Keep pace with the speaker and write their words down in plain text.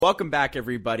Welcome back,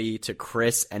 everybody, to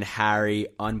Chris and Harry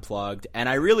Unplugged. And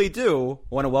I really do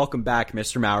want to welcome back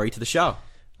Mr. Mowry to the show.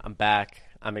 I'm back.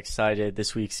 I'm excited.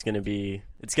 This week's going to be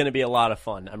a lot of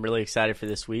fun. I'm really excited for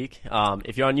this week.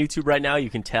 If you're on YouTube right now, you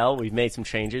can tell we've made some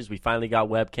changes. We finally got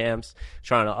webcams,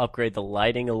 trying to upgrade the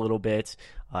lighting a little bit.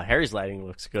 Harry's lighting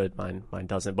looks good. Mine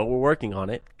doesn't, but we're working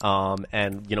on it.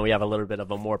 And, we have a little bit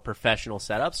of a more professional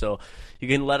setup. So you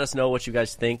can let us know what you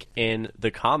guys think in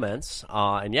the comments.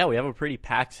 And yeah, we have a pretty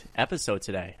packed episode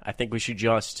today. I think we should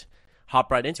just hop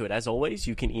right into it. As always,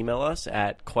 you can email us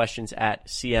at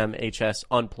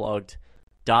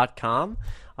questions@cmhsunplugged.com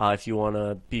if you want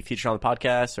to be featured on the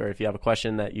podcast, or if you have a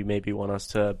question that you maybe want us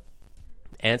to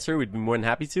answer, we'd be more than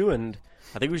happy to. And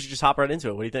I think we should just hop right into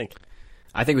it. What do you think?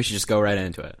 I think we should just go right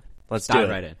into it. Let's dive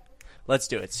right in. Let's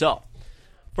do it. So,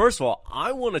 first of all,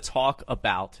 I want to talk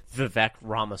about Vivek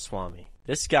Ramaswamy.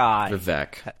 This guy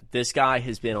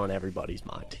has been on everybody's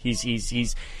mind.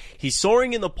 He's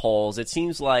soaring in the polls. It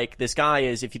seems like this guy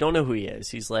is, if you don't know who he is,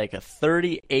 he's like a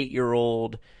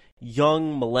 38-year-old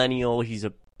young millennial. He's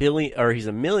a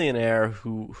millionaire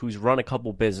who's run a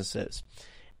couple businesses.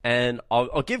 And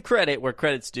I'll give credit where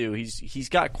credit's due. He's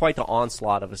got quite the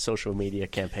onslaught of a social media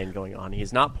campaign going on.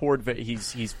 He's not poured.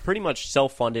 He's pretty much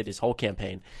self-funded his whole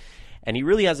campaign, and he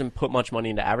really hasn't put much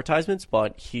money into advertisements.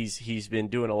 But he's been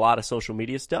doing a lot of social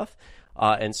media stuff,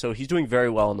 and so he's doing very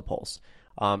well in the polls.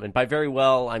 And by very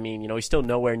well, I mean he's still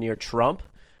nowhere near Trump,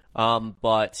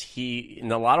 but he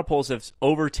in a lot of polls has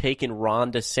overtaken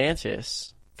Ron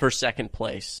DeSantis for second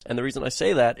place. And the reason I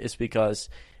say that is because,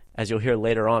 as you'll hear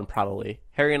later on probably,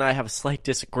 Harry and I have a slight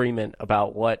disagreement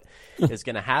about what is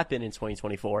going to happen in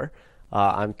 2024.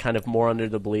 I'm kind of more under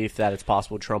the belief that it's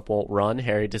possible Trump won't run.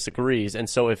 Harry disagrees. And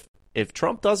so if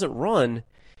Trump doesn't run,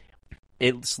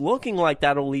 it's looking like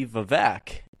that'll leave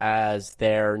Vivek as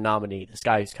their nominee, this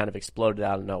guy who's kind of exploded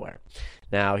out of nowhere.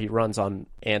 Now, he runs on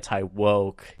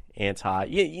anti-woke,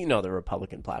 the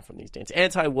Republican platform these days.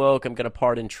 Anti-woke, I'm going to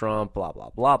pardon Trump, blah, blah,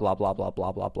 blah, blah, blah, blah,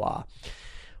 blah, blah, blah.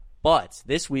 But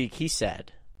this week he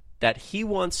said that he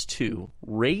wants to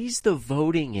raise the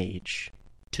voting age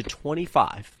to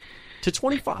 25.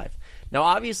 Now,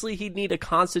 obviously, he'd need a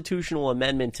constitutional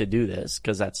amendment to do this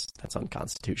because that's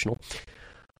unconstitutional.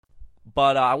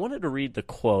 But I wanted to read the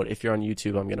quote. If you're on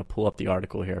YouTube, I'm going to pull up the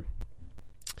article here.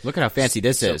 Look at how fancy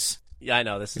this is. Yeah, I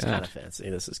know. This is kind of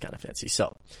fancy.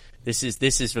 So this is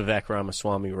Vivek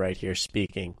Ramaswamy right here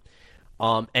speaking.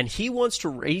 And he wants to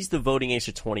raise the voting age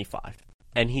to 25.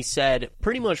 And he said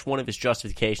pretty much one of his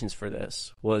justifications for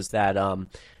this was that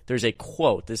there's a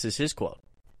quote. This is his quote.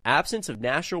 Absence of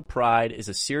national pride is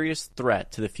a serious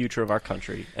threat to the future of our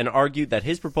country, and argued that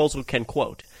his proposal can,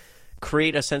 quote,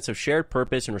 create a sense of shared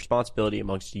purpose and responsibility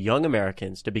amongst young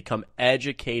Americans to become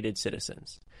educated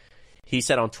citizens. He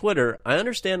said on Twitter, I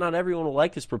understand not everyone will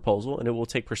like this proposal, and it will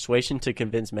take persuasion to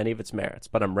convince many of its merits,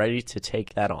 but I'm ready to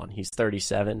take that on. He's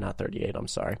 37, not 38, I'm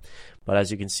sorry. But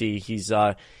as you can see, he's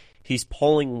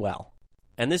polling well.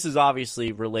 And this is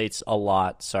obviously relates a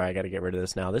lot. Sorry, I got to get rid of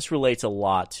this now. This relates a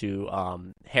lot to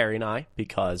Harry and I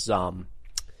because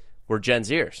we're Gen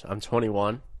Zers. I'm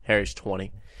 21. Harry's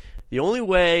 20. The only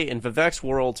way in Vivek's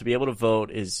world to be able to vote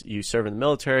is you serve in the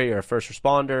military or a first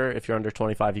responder. If you're under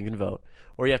 25, you can vote.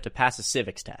 Or you have to pass a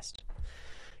civics test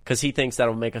because he thinks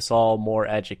that'll make us all more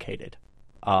educated.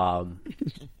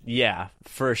 Yeah,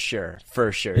 for sure.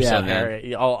 Yeah, so,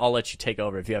 Harry, I'll let you take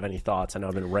over if you have any thoughts. I know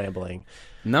I've been rambling.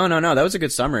 No. That was a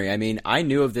good summary. I mean, I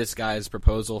knew of this guy's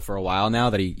proposal for a while now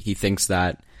that he thinks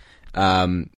that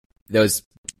those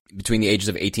between the ages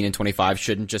of 18 and 25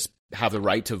 shouldn't just have the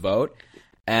right to vote.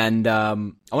 And I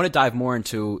want to dive more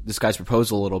into this guy's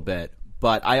proposal a little bit.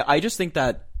 But I just think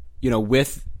that,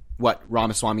 with what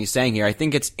Ramaswamy is saying here, I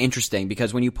think it's interesting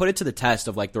because when you put it to the test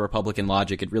of like the Republican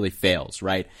logic, it really fails,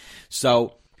 right?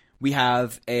 So we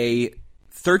have a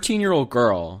 13-year-old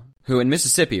girl who in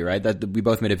Mississippi, right, that we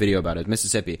both made a video about it,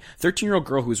 Mississippi, 13-year-old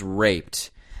girl who was raped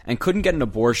and couldn't get an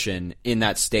abortion in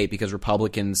that state because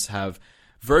Republicans have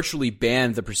virtually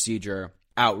banned the procedure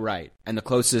outright. And the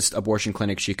closest abortion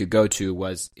clinic she could go to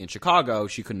was in Chicago.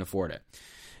 She couldn't afford it.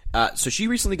 So she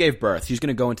recently gave birth. She's going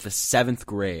to go into the 7th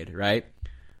grade, right?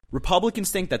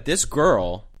 Republicans think that this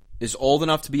girl is old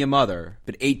enough to be a mother,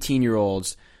 but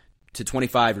 18-year-olds to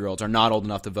 25-year-olds are not old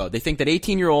enough to vote. They think that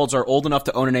 18-year-olds are old enough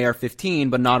to own an AR-15,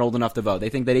 but not old enough to vote. They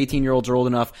think that 18-year-olds are old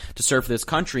enough to serve for this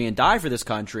country and die for this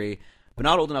country, but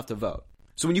not old enough to vote.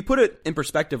 So when you put it in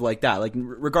perspective like that, like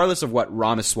regardless of what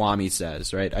Ramaswamy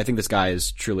says, right, I think this guy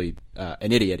is truly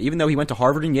an idiot. Even though he went to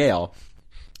Harvard and Yale,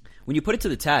 when you put it to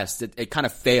the test, it kind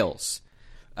of fails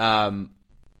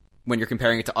when you're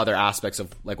comparing it to other aspects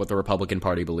of like what the Republican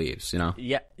Party believes,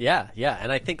 Yeah.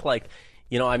 And I think like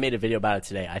I made a video about it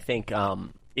today. I think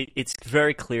it's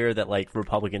very clear that like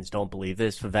Republicans don't believe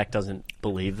this. Vivek doesn't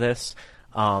believe this.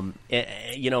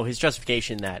 His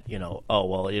justification that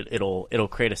it'll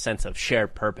create a sense of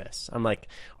shared purpose. I'm like,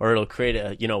 or it'll create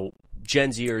a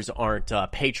Gen Zers aren't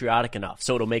patriotic enough,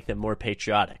 so it'll make them more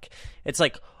patriotic. It's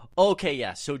like, okay,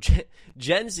 yeah, so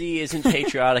Gen Z isn't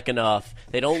patriotic enough.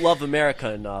 They don't love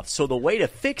America enough. So the way to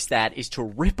fix that is to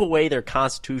rip away their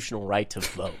constitutional right to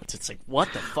vote. It's like,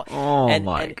 what the fuck? Oh,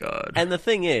 my God. And the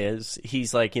thing is,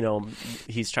 he's like,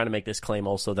 he's trying to make this claim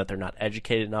also that they're not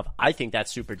educated enough. I think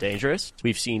that's super dangerous.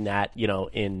 We've seen that,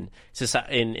 in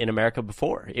America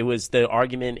before. It was the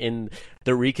argument in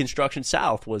the Reconstruction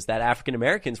South was that African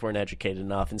Americans weren't educated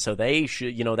enough. And so they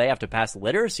should, they have to pass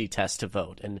literacy tests to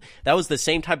vote. And that was the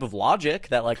same type of logic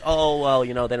that like, oh, well,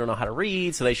 they don't know how to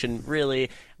read, so they shouldn't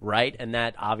really, right? And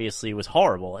that obviously was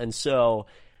horrible. And so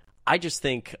I just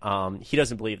think he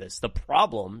doesn't believe this. The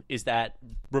problem is that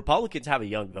Republicans have a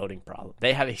young voting problem.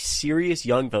 They have a serious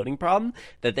young voting problem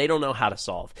that they don't know how to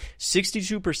solve.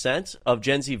 62% of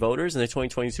Gen Z voters in the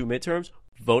 2022 midterms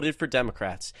voted for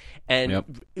Democrats. And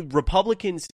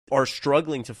Republicans are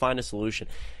struggling to find a solution.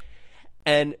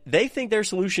 And they think their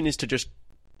solution is to just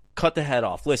cut the head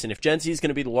off. Listen, if Gen Z is going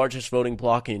to be the largest voting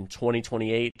bloc in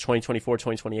 2028, 2024,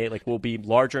 2028, like we'll be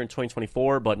larger in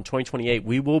 2024, but in 2028,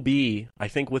 we will be, I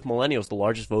think with millennials, the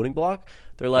largest voting bloc.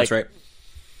 They're like, that's right.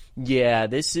 Yeah,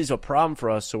 this is a problem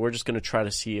for us, so we're just going to try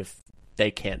to see if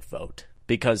they can't vote.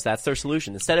 Because that's their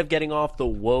solution. Instead of getting off the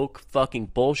woke fucking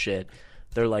bullshit,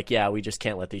 they're like, yeah, we just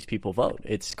can't let these people vote.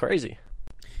 It's crazy.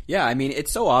 Yeah, I mean,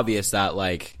 it's so obvious that,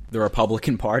 like, the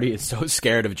Republican Party is so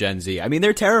scared of Gen Z. I mean,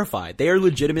 they're terrified. They are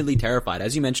legitimately terrified,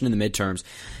 as you mentioned in the midterms.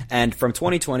 And from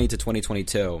 2020 to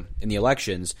 2022, in the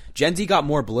elections, Gen Z got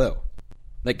more blue.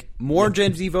 Like, more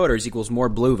Gen Z voters equals more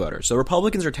blue voters. So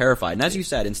Republicans are terrified. And as you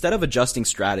said, instead of adjusting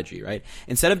strategy, right,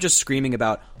 instead of just screaming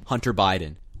about Hunter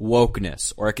Biden,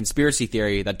 wokeness, or a conspiracy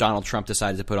theory that Donald Trump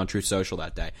decided to put on Truth Social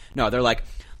that day, no, they're like,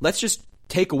 let's just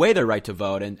take away their right to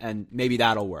vote, and maybe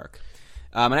that'll work.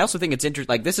 And I also think it's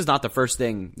interesting, like, this is not the first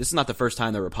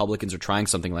time that Republicans are trying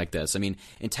something like this. I mean,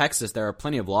 in Texas, there are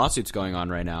plenty of lawsuits going on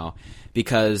right now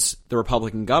because the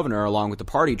Republican governor, along with the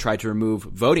party, tried to remove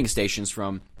voting stations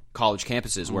from college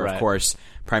campuses where, of course,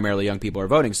 primarily young people are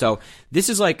voting. So this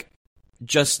is, like,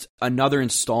 just another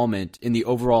installment in the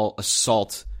overall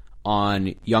assault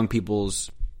on young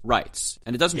people's rights.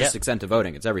 And it doesn't just extend to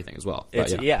voting, it's everything as well.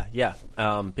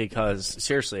 But, because,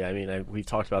 seriously, I mean, we've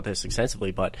talked about this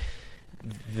extensively, but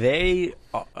they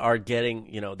are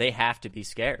getting, they have to be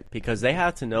scared because they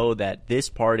have to know that this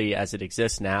party as it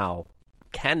exists now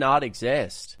cannot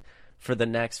exist for the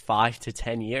next 5 to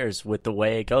 10 years with the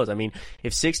way it goes. I mean,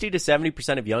 if 60 to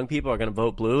 70% of young people are going to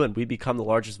vote blue and we become the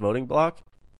largest voting bloc,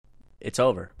 it's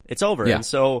over. It's over. Yeah. And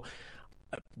so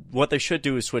what they should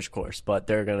do is switch course, but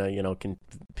they're going to,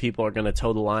 people are going to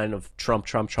toe the line of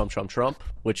Trump,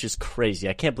 which is crazy.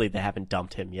 I can't believe they haven't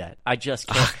dumped him yet. I just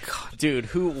can't. Oh, dude,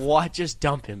 just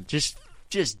dump him. Just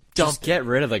dump him. Get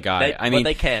rid of the guy. I mean,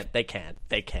 they can't.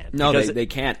 No, they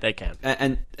can't. They can't.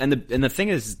 And the thing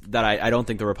is that I don't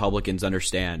think the Republicans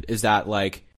understand is that,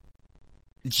 like,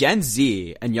 Gen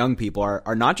Z and young people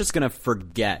are not just going to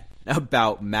forget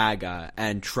about MAGA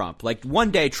and Trump. Like,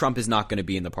 one day Trump is not going to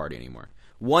be in the party anymore.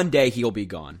 One day he'll be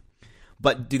gone.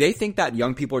 But do they think that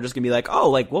young people are just going to be like,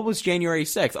 oh, like, what was January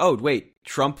 6th? Oh, wait,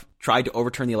 Trump tried to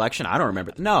overturn the election? I don't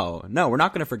remember. No, we're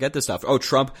not going to forget this stuff. Oh,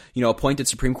 Trump, appointed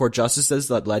Supreme Court justices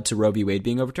that led to Roe v. Wade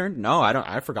being overturned? No,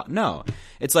 I forgot. No.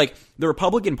 It's like the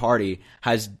Republican Party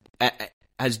has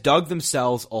dug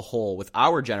themselves a hole with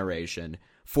our generation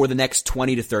for the next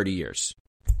 20 to 30 years.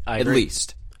 At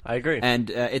least. I agree. And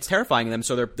it's terrifying them,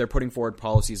 so they're putting forward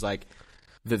policies like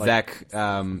Vivek,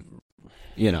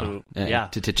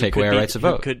 to take away our rights to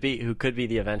vote. Who could be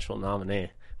the eventual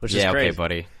nominee, which is crazy. Okay,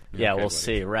 buddy. We'll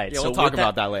see. Right. Yeah, so we'll talk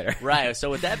about that later. Right. So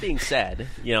with that being said,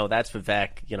 that's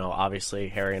Vivek. Obviously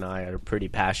Harry and I are pretty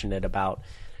passionate about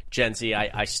Gen Z.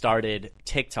 I started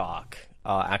TikTok,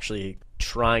 actually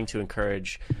trying to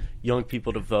encourage young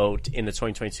people to vote in the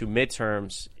 2022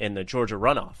 midterms in the Georgia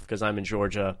runoff because I'm in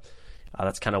Georgia.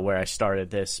 That's kind of where I started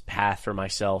this path for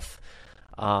myself.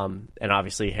 And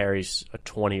obviously Harry's a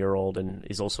 20-year-old and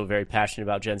is also very passionate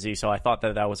about Gen Z. So I thought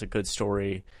that was a good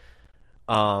story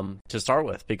to start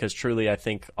with because truly I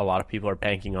think a lot of people are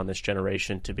banking on this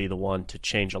generation to be the one to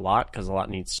change a lot because a lot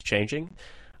needs changing.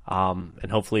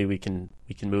 And hopefully we can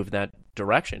move in that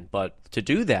direction. But to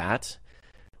do that,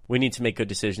 we need to make good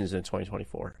decisions in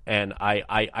 2024. And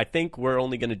I think we're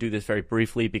only going to do this very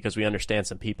briefly because we understand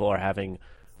some people are having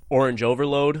orange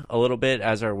overload a little bit,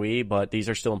 as are we, but these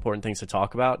are still important things to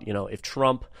talk about. If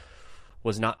Trump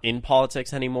was not in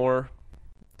politics anymore,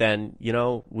 then,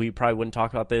 we probably wouldn't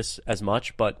talk about this as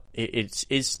much, but it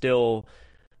is still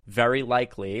very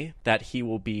likely that he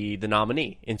will be the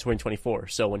nominee in 2024.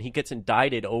 So when he gets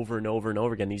indicted over and over and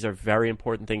over again, these are very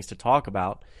important things to talk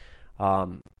about.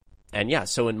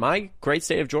 So in my great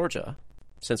state of Georgia,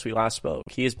 since we last spoke,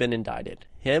 he has been indicted.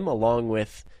 Him along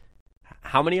with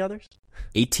how many others?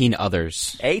 18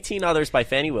 others. 18 others by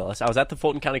Fani Willis. I was at the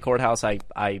Fulton County Courthouse. I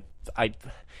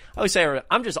always say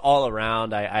I'm just all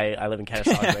around. I live in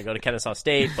Kennesaw. I go to Kennesaw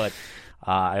State, but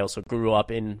I also grew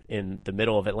up in the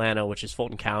middle of Atlanta, which is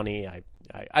Fulton County.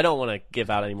 I don't want to give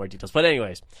out any more details, but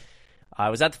anyways, I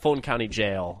was at the Fulton County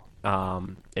Jail.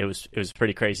 It was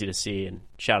pretty crazy to see, and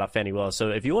shout out Fani Willis. So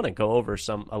if you want to go over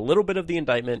a little bit of the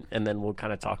indictment, and then we'll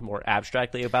kind of talk more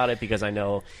abstractly about it, because I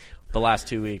know the last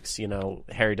 2 weeks,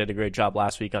 Harry did a great job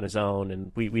last week on his own,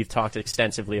 and we've talked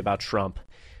extensively about Trump.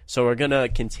 So we're going to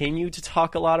continue to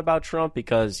talk a lot about Trump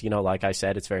because, like I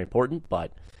said, it's very important,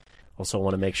 but also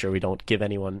want to make sure we don't give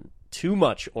anyone too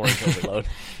much orange overload.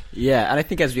 Yeah, and I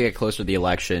think as we get closer to the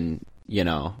election,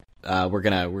 we're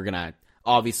gonna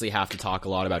obviously have to talk a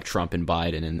lot about Trump and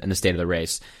Biden and the state of the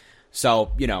race.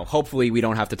 So, hopefully we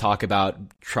don't have to talk about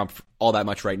Trump all that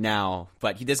much right now,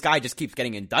 but this guy just keeps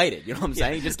getting indicted. You know what I'm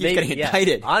saying? He just keeps getting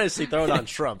indicted. Honestly, throw it on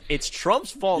Trump. It's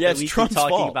Trump's fault that we keep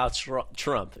talking about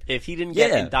Trump. If he didn't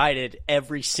get indicted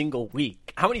every single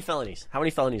week. How many felonies? How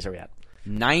many felonies are we at?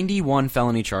 91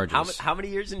 felony charges. How many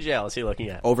years in jail is he looking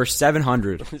at? Over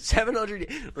 700.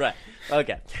 700. Right.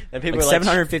 Okay. And people like are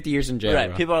 750 years in jail. Right.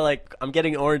 Bro. People are like, I'm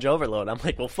getting orange overload. I'm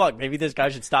like, well, fuck. Maybe this guy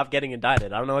should stop getting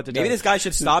indicted. I don't know what to do. Maybe this guy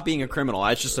should stop being a criminal.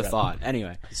 That's just a thought.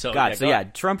 Anyway.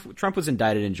 Trump was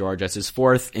indicted in Georgia. It's his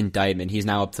fourth indictment. He's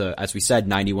now up to, as we said,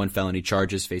 91 felony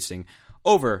charges, facing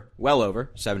well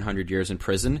over 700 years in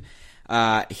prison.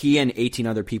 He and 18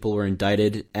 other people were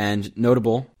indicted, and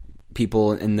notable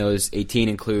people in those 18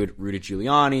 include Rudy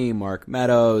Giuliani, Mark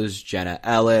Meadows, Jenna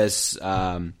Ellis,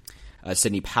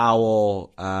 Sidney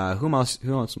Powell. Who else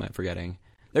am I forgetting?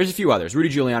 There's a few others. Rudy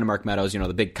Giuliani, Mark Meadows,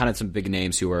 some big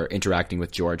names who were interacting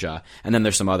with Georgia. And then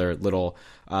there's some other little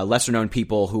lesser known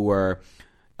people who were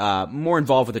more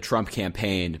involved with the Trump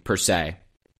campaign per se.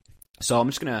 So I'm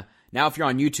just going to, now if you're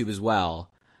on YouTube as well,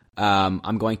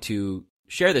 I'm going to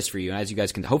share this for you, and as you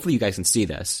guys can, hopefully you guys can see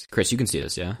this. Chris, you can see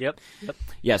this, yeah? Yep.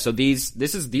 Yeah, so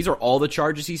these are all the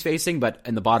charges he's facing, but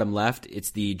in the bottom left,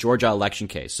 it's the Georgia election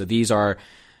case. So these are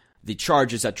the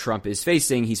charges that Trump is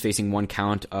facing. He's facing one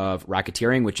count of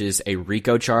racketeering, which is a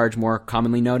RICO charge, more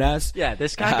commonly known as. Yeah,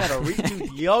 this guy got a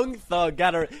Young Thug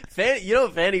got a Fanny.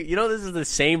 This is the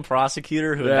same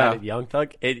prosecutor who indicted Young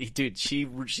Thug. Did she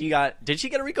get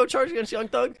a RICO charge against Young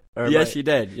Thug? Yes, she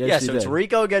did. It's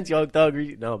RICO against Young Thug.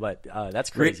 No, but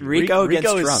that's crazy. RICO against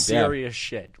Trump. Is serious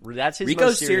shit. That's his RICO's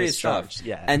most serious charge. Stuff.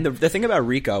 Yeah. And the thing about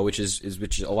RICO, which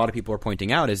a lot of people are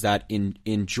pointing out, is that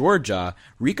in Georgia,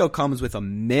 RICO comes with a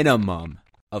minimum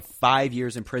of 5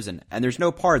 years in prison, and there's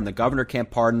no pardon. The governor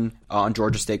can't pardon on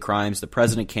Georgia state crimes. The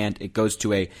president can't. It goes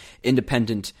to a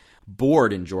independent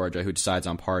board in Georgia who decides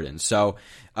on pardons. So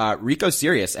RICO's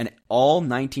serious, and all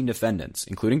 19 defendants,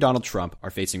 including Donald Trump, are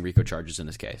facing RICO charges in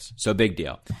this case. So big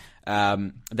deal.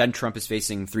 Then Trump is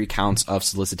facing 3 counts of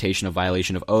solicitation of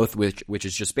violation of oath, which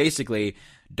is just basically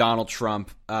Donald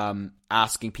Trump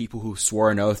asking people who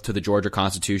swore an oath to the Georgia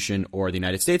Constitution or the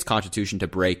United States Constitution to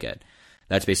break it.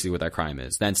 That's basically what that crime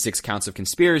is. Then 6 counts of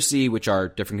conspiracy, which are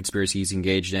different conspiracies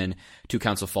engaged in, 2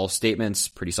 counts of false statements,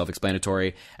 pretty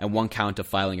self-explanatory, and 1 count of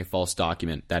filing a false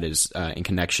document that is in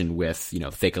connection with,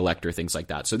 fake elector, things like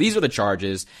that. So these are the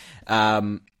charges.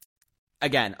 I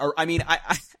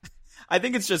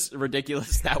think it's just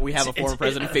ridiculous that we have a former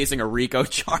president facing a RICO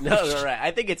charge. No, right.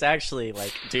 I think it's actually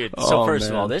dude. So first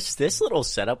of all, this little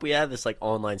setup we have, this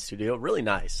online studio, really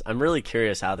nice. I'm really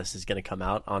curious how this is going to come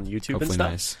out on YouTube. Hopefully and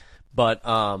stuff. Nice. But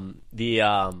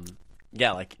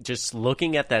just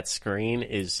looking at that screen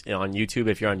is on YouTube.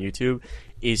 If you're on YouTube,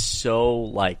 is so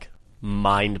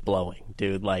mind blowing,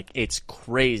 dude. It's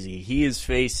crazy. He is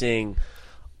facing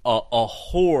a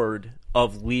horde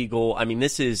of legal. I mean,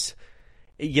 this is.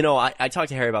 I talked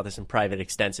to Harry about this in private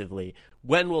extensively.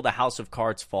 When will the house of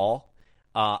cards fall?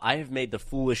 I have made the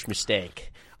foolish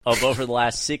mistake of over the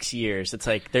last 6 years. It's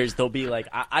there'll be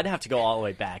I'd have to go all the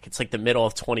way back. It's the middle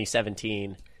of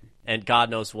 2017. And God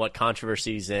knows what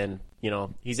controversy he's in.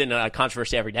 He's in a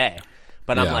controversy every day.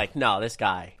 But I'm no, this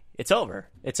guy, it's over.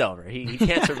 It's over. He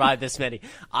can't survive this many.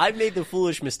 I've made the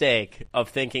foolish mistake of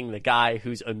thinking the guy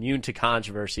who's immune to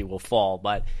controversy will fall.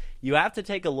 But you have to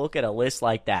take a look at a list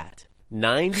like that.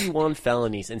 91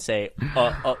 felonies and say,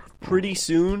 pretty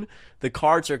soon the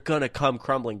cards are going to come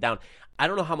crumbling down. I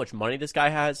don't know how much money this guy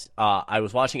has. I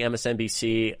was watching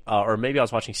MSNBC, or maybe I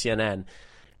was watching CNN,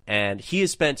 and he has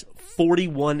spent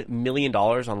 $41 million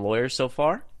on lawyers so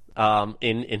far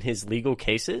in his legal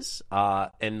cases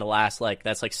in the last,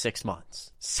 that's 6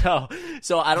 months. So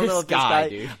I don't know if this guy,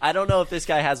 dude. I don't know if this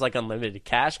guy has unlimited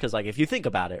cash, because if you think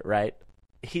about it, right?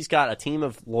 He's got a team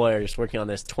of lawyers working on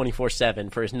this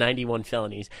 24/7 for his 91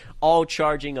 felonies, all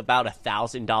charging about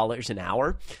 $1,000 an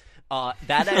hour.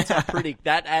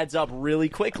 That adds up really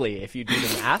quickly if you do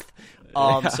the math.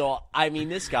 So I mean,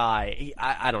 this guy,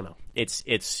 I don't know.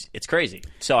 It's crazy.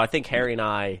 So I think Harry and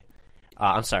I.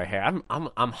 I'm sorry, Harry.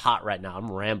 I'm hot right now.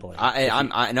 I'm rambling.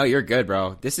 I know you're good,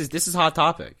 bro. This is a hot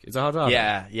topic. It's a hot topic.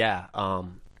 Yeah.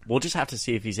 We'll just have to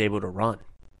see if he's able to run.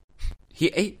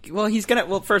 He's gonna.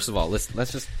 Well, first of all, let's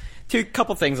just a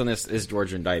couple things on this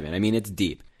Georgia indictment. I mean, it's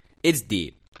deep. It's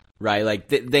deep, right?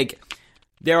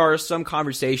 There are some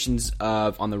conversations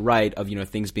on the right of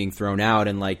things being thrown out,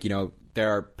 and there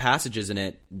are passages in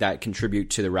it that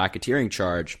contribute to the racketeering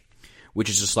charge, which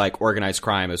is just organized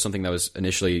crime. It was something that was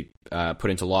initially put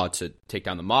into law to take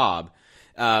down the mob.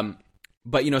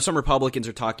 But some Republicans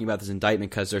are talking about this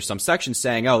indictment because there's some sections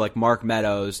saying, Mark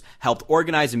Meadows helped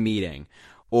organize a meeting,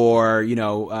 or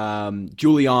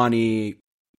Giuliani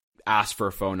asked for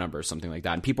a phone number or something like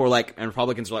that. And people are and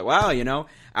Republicans are wow,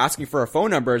 asking for a phone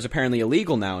number is apparently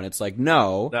illegal now. And it's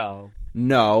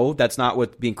no, that's not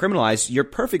what's being criminalized. You're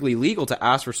perfectly legal to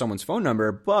ask for someone's phone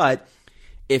number, but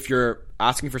if you're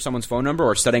asking for someone's phone number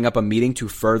or setting up a meeting to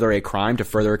further a crime, to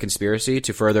further a conspiracy,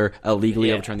 to further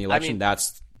illegally overturn the election,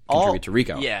 that's contribute to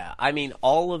RICO. Yeah, I mean,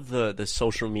 all of the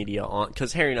social media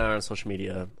because Harry and I are on social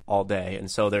media all day,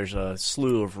 and so there's a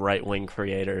slew of right-wing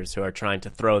creators who are trying to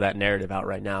throw that narrative out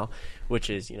right now, which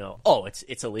is,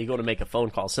 it's illegal to make a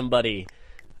phone call. Somebody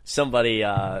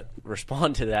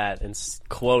responded to that and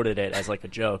quoted it as a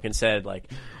joke and said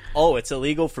it's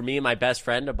illegal for me and my best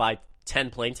friend to buy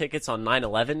 10 plane tickets on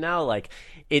 9/11 now.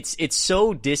 It's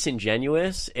so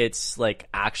disingenuous. It's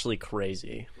actually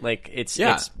crazy. It's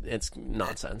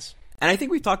nonsense. And I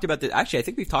think we've talked about this. Actually, I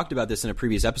think we've talked about this in a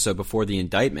previous episode before the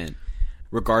indictment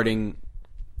regarding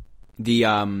the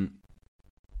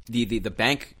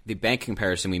bank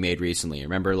comparison we made recently.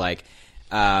 Remember,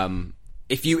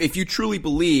 if you truly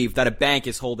believe that a bank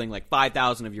is holding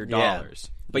 5,000 of your dollars,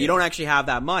 but you don't actually have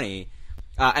that money.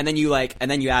 And then you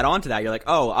add on to that. You're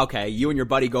oh, okay. You and your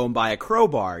buddy go and buy a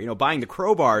crowbar. Buying the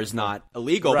crowbar is not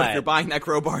illegal, but if you're buying that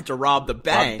crowbar to rob the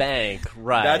bank,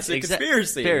 right? That's a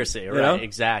conspiracy. Right?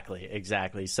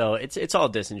 Exactly. So it's all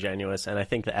disingenuous, and I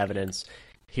think the evidence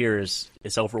here is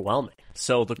overwhelming.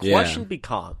 So the question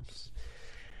becomes,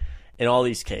 in all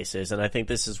these cases, and I think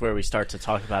this is where we start to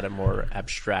talk about it more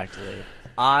abstractly.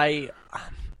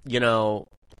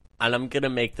 And I'm going to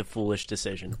make the foolish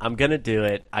decision. I'm going to do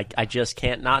it. I just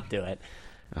can't not do it.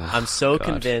 I'm so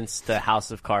convinced the House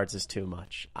of Cards is too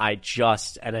much.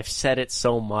 And I've said it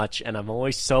so much, and I'm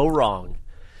always so wrong.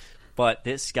 But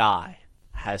this guy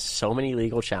has so many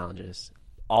legal challenges.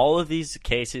 All of these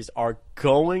cases are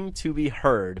going to be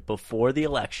heard before the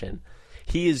election.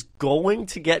 He is going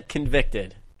to get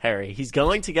convicted, Harry. He's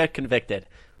going to get convicted.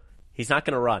 He's not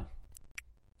going to run.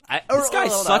 This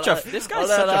guy's such a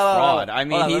fraud. I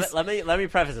mean, let me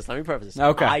preface this.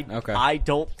 Okay. I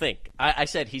don't think. I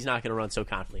said he's not going to run so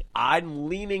confidently. I'm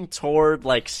leaning toward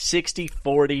 60-40,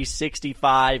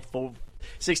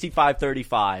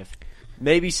 65-35,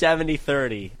 maybe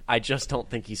 70-30. I just don't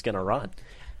think he's going to run.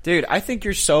 Dude, I think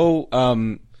you're so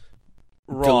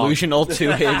delusional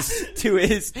to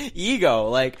his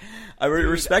ego.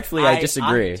 Respectfully, I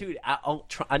disagree.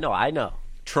 I know.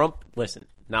 Trump, listen.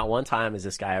 Not one time has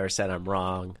this guy ever said, I'm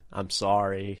wrong, I'm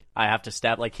sorry, I have to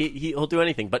step. He'll do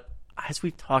anything. But as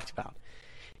we've talked about,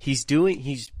 he's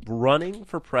running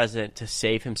for president to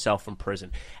save himself from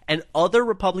prison. And other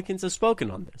Republicans have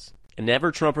spoken on this. And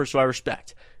never Trumpers who I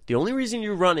respect. The only reason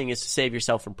you're running is to save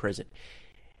yourself from prison.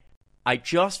 I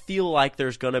just feel like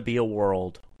there's going to be a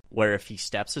world where if he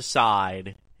steps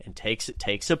aside and takes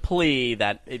a plea,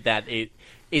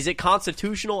 is it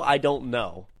constitutional? I don't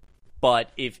know.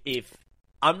 But if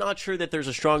I'm not sure that there's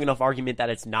a strong enough argument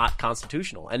that it's not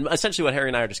constitutional. And essentially what Harry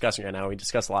and I are discussing right now, we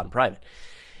discuss a lot in private,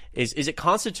 is it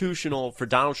constitutional for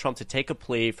Donald Trump to take a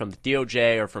plea from the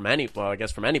DOJ or from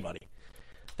anybody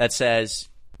that says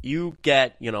you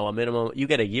get, a minimum, you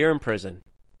get a year in prison,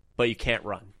 but you can't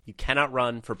run. You cannot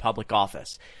run for public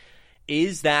office.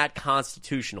 Is that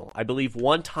constitutional? I believe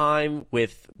one time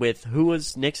with who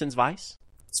was Nixon's vice?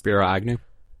 Spiro Agnew.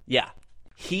 Yeah.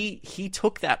 He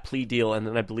took that plea deal, and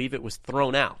then I believe it was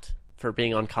thrown out for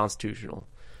being unconstitutional.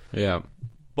 Yeah.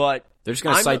 But they're just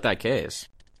going to cite that case.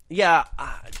 Yeah,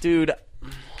 dude.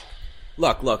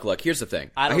 Look. Here's the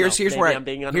thing. Here's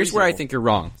where I think you're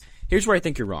wrong. Here's where I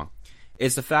think you're wrong.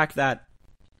 Is the fact that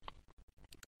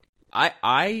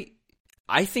I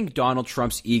think Donald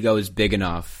Trump's ego is big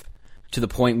enough to the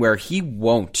point where he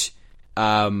won't,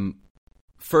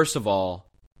 first of all,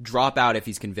 drop out if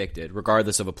he's convicted,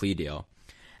 regardless of a plea deal.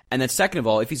 And then second of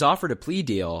all, if he's offered a plea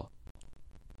deal,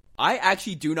 I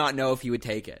actually do not know if he would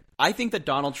take it. I think that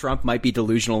Donald Trump might be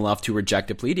delusional enough to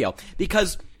reject a plea deal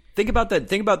because think about,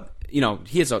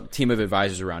 he has a team of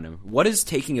advisors around him. What is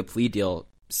taking a plea deal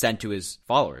send to his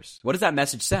followers? What does that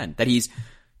message send? That he's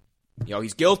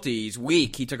guilty, he's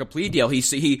weak, he took a plea deal, he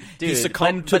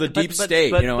succumbed to the deep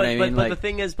state, you know what I mean? But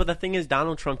the thing is,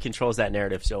 Donald Trump controls that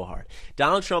narrative so hard.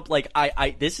 Donald Trump,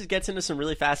 gets into some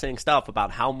really fascinating stuff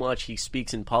about how much he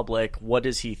speaks in public, what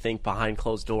does he think behind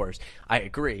closed doors. I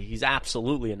agree, he's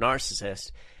absolutely a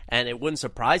narcissist. And it wouldn't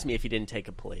surprise me if he didn't take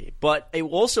a plea. But it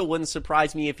also wouldn't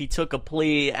surprise me if he took a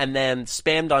plea and then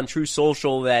spammed on True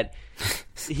Social that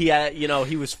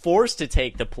he was forced to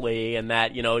take the plea and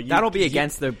that, that'll be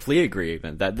against the plea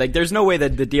agreement. That there's no way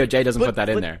that the DOJ doesn't put that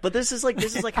in there. But this is half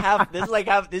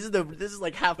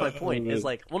my point. Is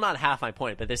not half my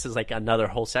point, but this is another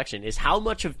whole section is how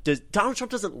much of Donald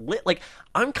Trump doesn't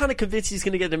I'm kind of convinced he's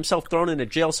going to get himself thrown in a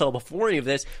jail cell before any of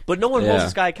this, but no one holds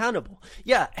this guy accountable.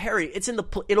 Yeah, Harry,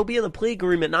 it'll be in the plea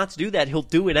agreement not to do that. He'll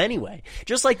do it anyway.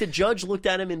 Just like the judge looked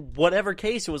at him in whatever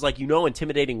case and was like,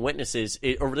 intimidating witnesses,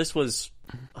 this was,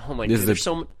 oh my God, there's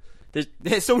so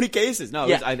many cases. No,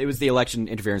 it was the election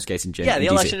interference case in the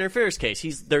election interference case.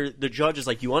 The judge is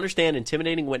like, you understand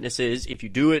intimidating witnesses if you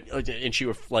do it, and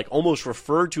she almost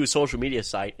referred to a social media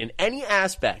site in any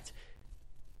aspect,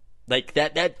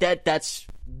 that's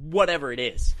whatever it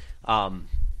is.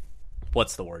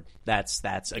 What's the word? It's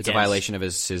a violation of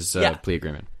his plea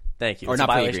agreement. Thank you. Or not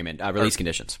plea agreement, release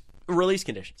conditions. Release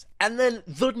conditions. And then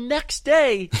the next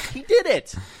day, he did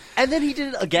it. And then he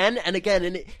did it again and again.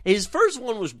 And his first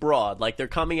one was broad, they're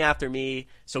coming after me,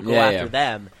 so go after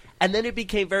them. And then it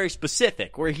became very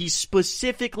specific, where he's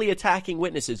specifically attacking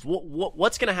witnesses.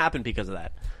 What's going to happen because of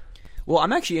that? Well,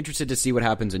 I'm actually interested to see what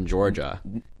happens in Georgia.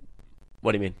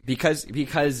 What do you mean?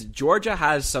 Because Georgia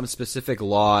has some specific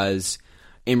laws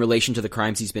in relation to the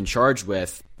crimes he's been charged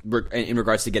with in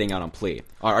regards to getting out on plea,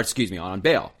 on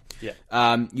bail. Yeah.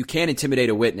 You can't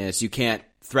intimidate a witness. You can't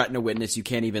threaten a witness. You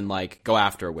can't even go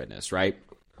after a witness, right?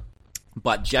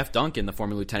 But Jeff Duncan, the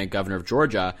former lieutenant governor of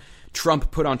Georgia,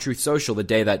 Trump put on Truth Social the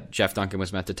day that Jeff Duncan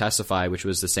was meant to testify, which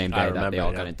was the same day that they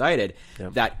all got indicted,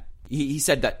 that he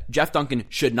said that Jeff Duncan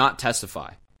should not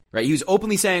testify. Right? He was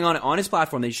openly saying on his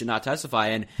platform that he should not testify.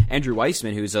 And Andrew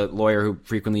Weissman, who's a lawyer who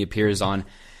frequently appears on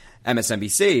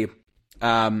MSNBC,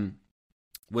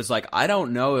 was like, I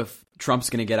don't know if Trump's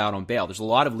going to get out on bail. There's a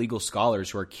lot of legal scholars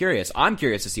who are curious. I'm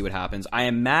curious to see what happens. I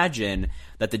imagine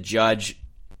that the judge,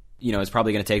 is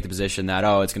probably going to take the position that,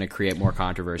 it's going to create more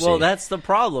controversy. Well, that's the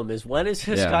problem is when is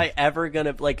this guy ever going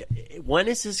to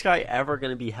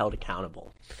be held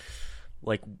accountable?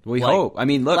 We hope. I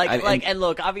mean, look, and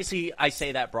look, obviously I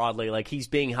say that broadly, he's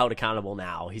being held accountable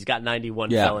now. He's got 91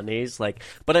 felonies,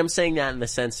 but I'm saying that in the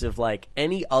sense of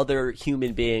any other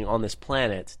human being on this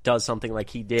planet does something like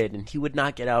he did and he would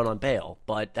not get out on bail.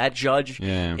 But that judge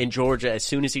in Georgia, as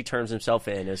soon as he turns himself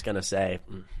in, is going to say,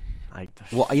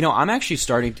 I'm actually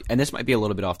starting to, and this might be a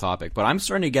little bit off topic, but I'm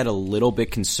starting to get a little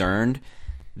bit concerned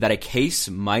that a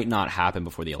case might not happen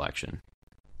before the election.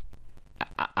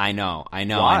 I know.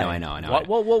 Why?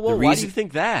 Why do you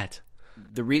think that?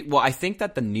 I think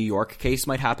that the New York case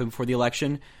might happen before the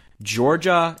election.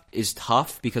 Georgia is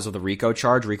tough because of the RICO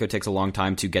charge. RICO takes a long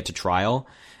time to get to trial.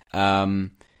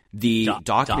 The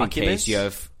document case,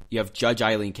 you have Judge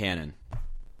Eileen Cannon.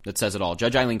 That says it all.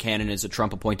 Judge Eileen Cannon is a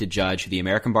Trump-appointed judge who the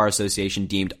American Bar Association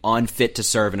deemed unfit to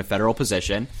serve in a federal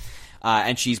position.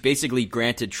 And she's basically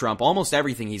granted Trump almost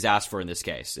everything he's asked for in this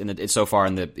case, so far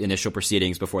in the initial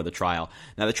proceedings before the trial.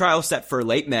 Now, the trial is set for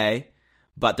late May,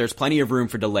 but there's plenty of room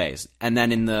for delays. And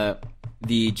then in the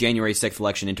January 6th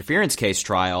election interference case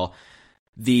trial,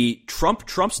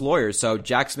 Trump's lawyers, so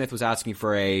Jack Smith was asking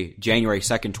for a January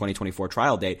 2nd, 2024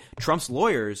 trial date. Trump's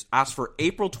lawyers asked for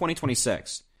April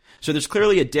 2026. So there's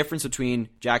clearly a difference between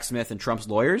Jack Smith and Trump's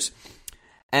lawyers.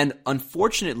 And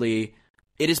unfortunately,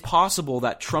 it is possible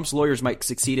that Trump's lawyers might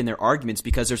succeed in their arguments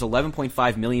because there's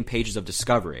 11.5 million pages of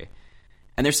discovery.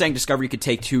 And they're saying discovery could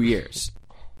take 2 years.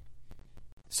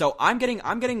 So I'm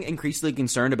getting increasingly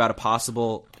concerned about a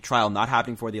possible trial not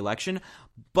happening for the election,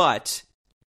 but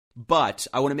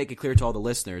I want to make it clear to all the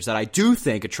listeners that I do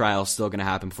think a trial is still going to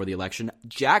happen before the election.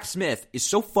 Jack Smith is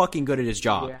so fucking good at his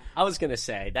job. Yeah. I was going to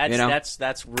say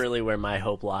that's really where my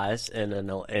hope lies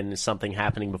in something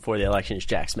happening before the election is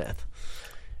Jack Smith.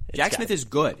 Jack Smith is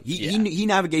good. He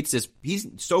navigates this. He's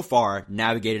so far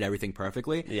navigated everything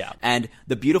perfectly. Yeah. And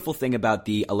the beautiful thing about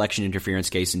the election interference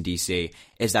case in D.C.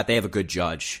 is that they have a good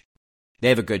judge.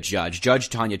 Judge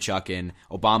Tanya Chutkan,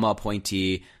 Obama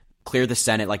appointee, cleared the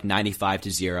Senate like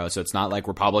 95-0. So it's not like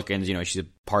Republicans, she's a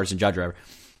partisan judge or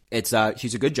whatever.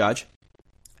 She's a good judge.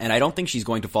 And I don't think she's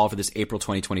going to fall for this April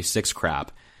 2026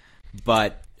 crap.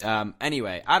 But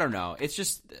anyway, I don't know. It's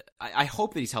just I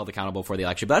hope that he's held accountable for the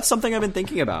election. But that's something I've been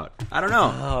thinking about. I don't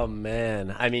know. Oh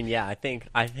man, I mean, yeah, I think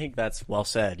that's well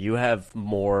said. You have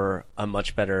a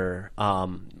much better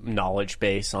knowledge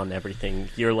base on everything.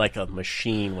 You're like a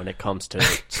machine when it comes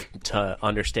to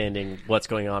understanding what's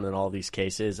going on in all these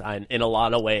cases. In a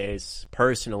lot of ways,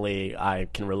 personally, I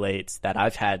can relate that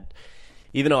I've had,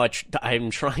 even though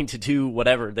I'm trying to do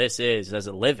whatever this is as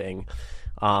a living.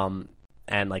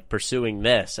 And like pursuing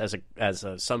this as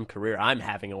some career, I'm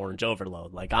having orange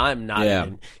overload. Like I'm not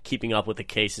even keeping up with the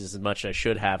cases as much as I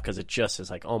should have because it just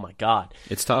is like, oh my god,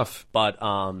 it's tough. But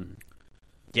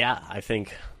yeah, I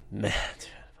think, man.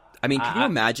 I mean, can you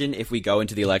imagine if we go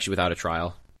into the election without a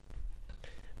trial?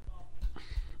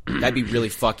 That'd be really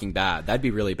fucking bad. That'd be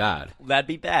really bad. That'd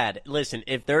be bad. Listen,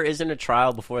 if there isn't a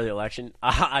trial before the election,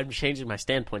 I'm changing my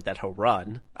standpoint that he'll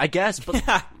run. I guess, but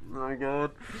oh my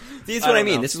god. See, this is what I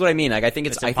mean. This is what I mean. Like, I think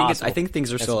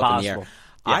things are still up in the air. Yeah.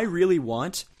 I really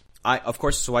want. Of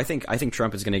course. So I think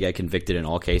Trump is going to get convicted in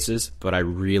all cases, but I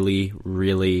really,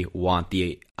 really want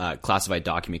the classified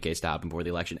document case to happen before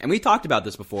the election. And we talked about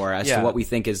this before as to what we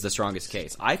think is the strongest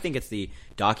case. I think it's the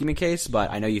document case, but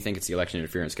I know you think it's the election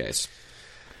interference case.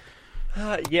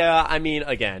 Yeah, I mean,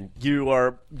 again,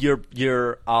 you're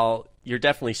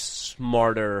definitely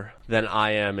smarter than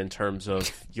I am in terms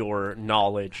of your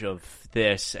knowledge of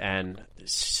this and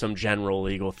some general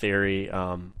legal theory.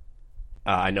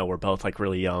 I know we're both like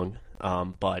really young,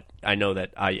 but I know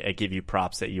that I give you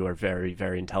props that you are very,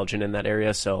 very intelligent in that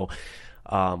area. So,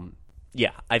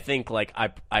 yeah, I think like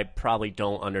I probably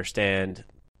don't understand.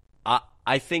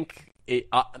 I think it,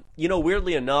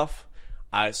 weirdly enough.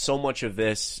 So much of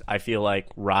this, I feel like,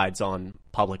 rides on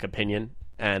public opinion,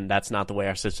 and that's not the way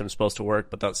our system's supposed to work,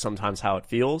 but that's sometimes how it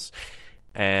feels.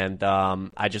 And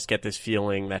I just get this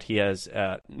feeling that he has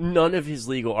none of his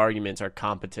legal arguments are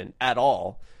competent at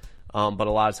all, but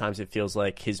a lot of times it feels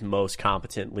like his most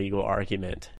competent legal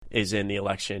argument is in the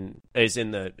election. His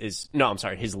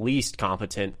least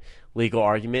competent legal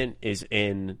argument is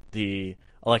in the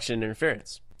election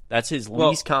interference. That's his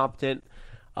least competent.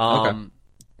 Okay.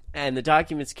 And the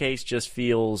documents case just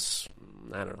feels,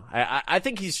 I don't know. I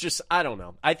think he's just, I don't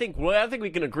know. I think we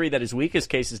can agree that his weakest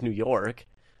case is New York.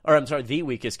 Or, I'm sorry, the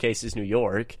weakest case is New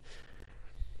York.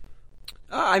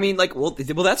 I mean, like, well,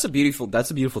 that's a beautiful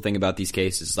thing about these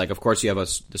cases. Like, of course, you have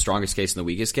the strongest case and the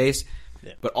weakest case,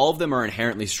 but all of them are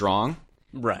inherently strong.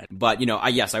 Right. But,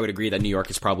 I would agree that New York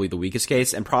is probably the weakest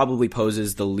case and probably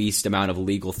poses the least amount of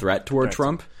legal threat toward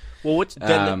Trump. Well,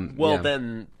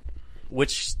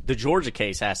 which the Georgia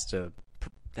case has to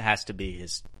be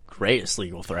his greatest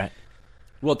legal threat.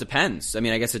 Well, it depends. I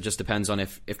mean, I guess it just depends on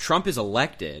if Trump is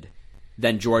elected,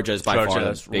 then Georgia is by far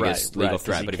the biggest legal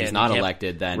threat. But if he's not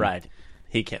elected, then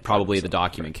he can't. Probably the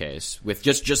document case, with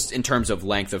just in terms of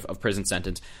length of prison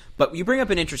sentence. But you bring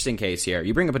up an interesting case here.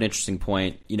 You bring up an interesting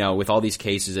point. With all these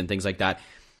cases and things like that.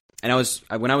 And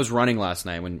when I was running last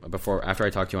night, after I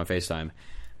talked to you on FaceTime,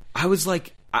 I was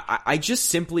like, I just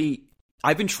simply.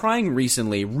 I've been trying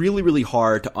recently really, really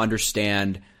hard to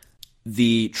understand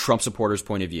the Trump supporters'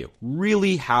 point of view.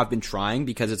 Really have been trying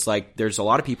because it's like there's a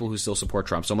lot of people who still support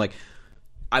Trump. So I'm like,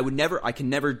 I can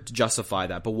never justify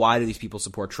that. But why do these people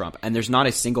support Trump? And there's not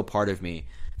a single part of me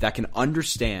that can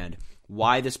understand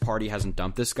why this party hasn't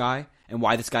dumped this guy and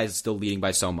why this guy is still leading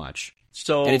by so much.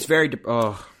 And it's very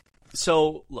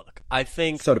So, look, I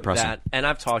think so depressing. That, and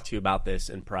I've talked to you about this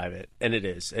in private, and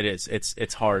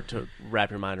it's hard to wrap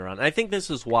your mind around. And I think this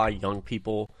is why young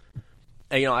people,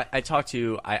 I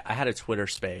had a Twitter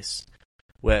space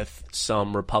with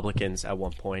some Republicans at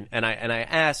one point, and I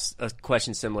asked a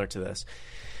question similar to this.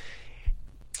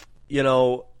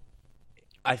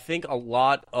 I think a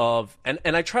lot of, and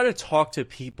I try to talk to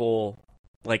people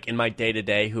like in my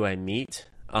day-to-day who I meet,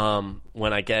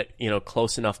 when I get,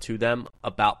 close enough to them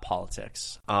about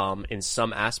politics, in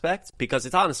some aspects, because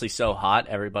it's honestly so hot.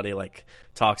 Everybody like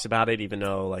talks about it, even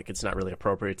though like it's not really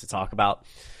appropriate to talk about.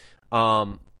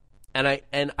 And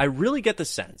I really get the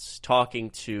sense talking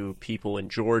to people in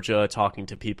Georgia, talking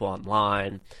to people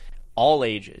online, all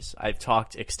ages. I've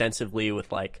talked extensively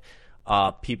with like,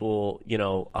 people,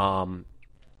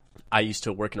 I used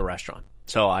to work in a restaurant.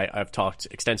 So I've talked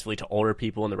extensively to older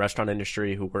people in the restaurant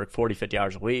industry who work 40, 50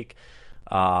 hours a week,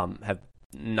 have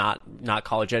not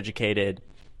college educated,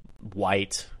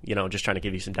 white, just trying to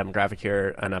give you some demographic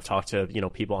here. And I've talked to,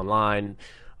 people online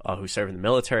who serve in the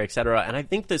military, et cetera. And I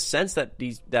think the sense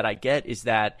that I get is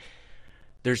that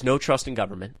there's no trust in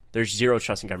government. There's zero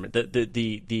trust in government.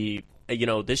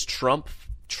 This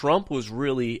Trump was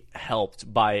really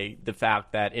helped by the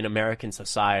fact that in American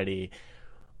society,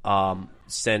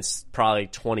 since probably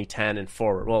 2010 and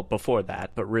forward, well, before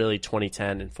that, but really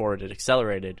 2010 and forward, it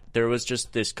accelerated. There was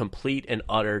just this complete and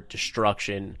utter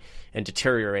destruction and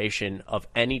deterioration of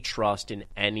any trust in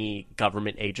any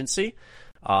government agency.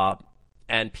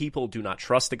 And people do not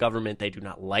trust the government. They do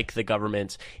not like the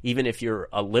government. Even if you're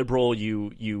a liberal,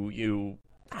 you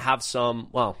have some,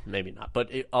 well, maybe not,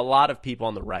 but a lot of people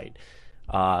on the right,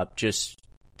 there's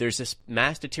this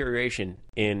mass deterioration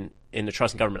in the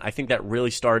trust in government. I think that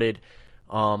really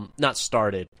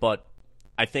but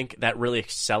I think that really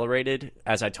accelerated,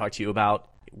 as I talked to you about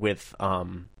with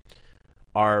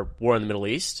our war in the Middle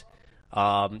East.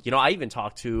 I even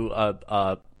talked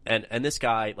to and this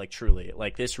guy, like, truly,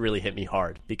 like, this really hit me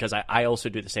hard because I also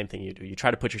do the same thing you do. You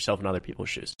try to put yourself in other people's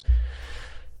shoes.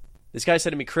 This guy said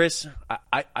to me, Chris,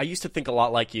 I used to think a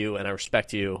lot like you, and I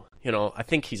respect you. I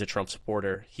think he's a Trump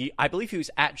supporter. I believe he was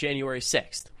at January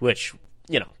 6th, which,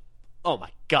 oh my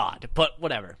God, but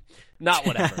whatever. Not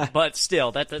whatever, but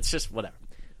still, that's just whatever.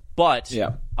 But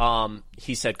yeah.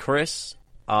 He said, Chris,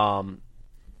 I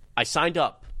signed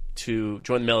up to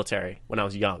join the military when I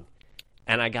was young,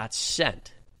 and I got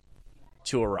sent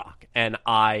to Iraq. And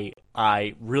I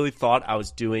really thought I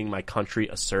was doing my country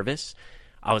a service.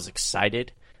 I was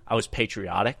excited. I was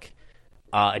patriotic.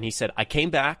 And he said, I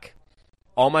came back,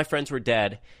 all my friends were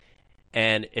dead,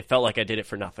 and it felt like I did it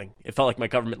for nothing. It felt like my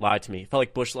government lied to me. It felt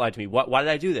like Bush lied to me. Why did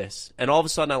I do this? And all of a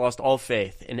sudden I lost all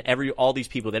faith in all these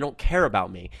people. They don't care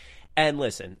about me. And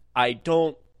listen, I'm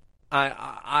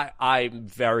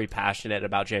very passionate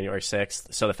about January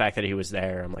 6th. So the fact that he was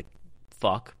there, I'm like,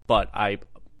 fuck. But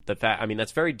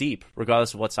that's very deep,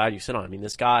 regardless of what side you sit on. I mean,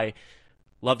 this guy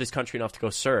loved his country enough to go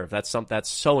serve. That's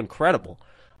so incredible.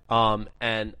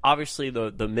 And obviously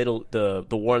the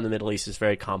war in the Middle East is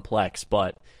very complex,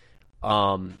 but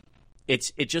I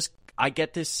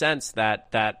get this sense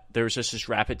that there's just this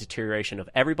rapid deterioration of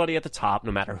everybody at the top.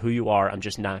 No matter who you are, I'm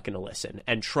just not going to listen.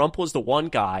 And Trump was the one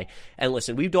guy. And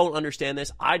listen, we don't understand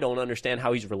this. I don't understand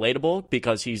how he's relatable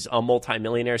because he's a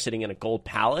multimillionaire sitting in a gold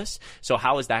palace. So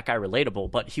how is that guy relatable?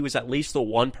 But he was at least the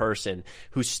one person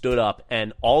who stood up,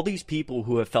 and all these people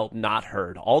who have felt not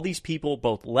heard, all these people,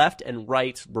 both left and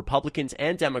right, Republicans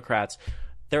and Democrats,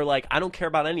 they're like, I don't care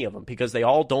about any of them because they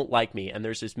all don't like me. And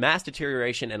there's this mass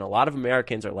deterioration, and a lot of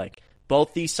Americans are like,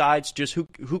 both these sides, just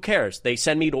who cares? They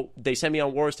send me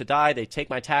on wars to die. They take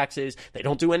my taxes. They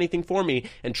don't do anything for me.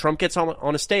 And Trump gets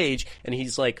on a stage and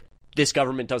he's like, this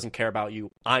government doesn't care about you.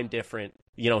 I'm different.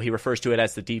 He refers to it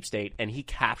as the deep state, and he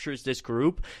captures this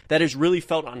group that has really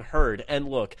felt unheard. And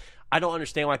look, I don't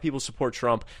understand why people support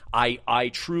Trump. I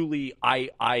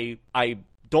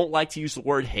don't like to use the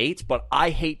word hate, but I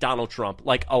hate Donald Trump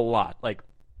like a lot. Like,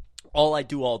 all I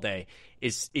do all day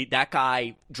is that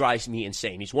guy drives me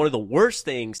insane. He's one of the worst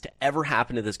things to ever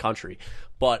happen to this country.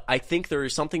 But I think there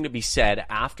is something to be said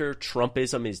after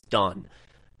Trumpism is done,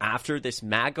 after this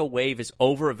MAGA wave is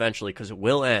over eventually, because it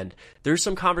will end. There's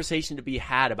some conversation to be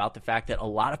had about the fact that a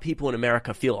lot of people in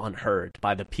America feel unheard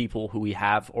by the people who we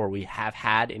have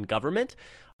had in government.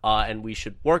 And we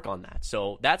should work on that.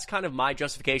 So that's kind of my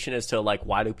justification as to, like,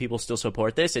 why do people still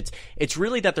support this? It's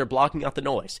really that they're blocking out the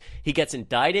noise. He gets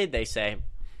indicted. They say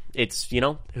it's,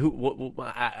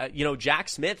 Jack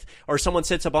Smith or someone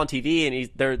sits up on TV and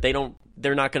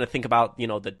they're not going to think about,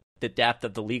 the depth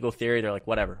of the legal theory. They're like,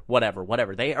 whatever.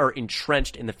 They are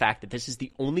entrenched in the fact that this is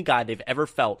the only guy they've ever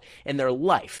felt in their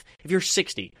life. If you're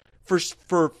 60,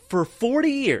 for 40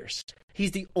 years,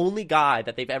 he's the only guy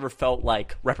that they've ever felt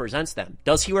like represents them.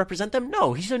 Does he represent them?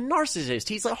 No, he's a narcissist.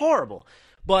 He's like horrible.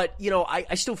 But,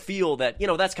 I still feel that,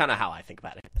 that's kind of how I think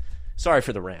about it. Sorry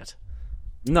for the rant.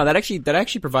 No, that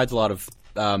actually provides a lot of,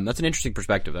 that's an interesting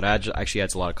perspective. That actually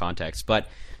adds a lot of context. But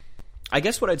I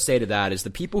guess what I'd say to that is the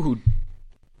people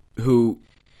who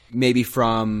maybe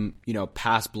from,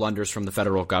 past blunders from the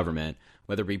federal government,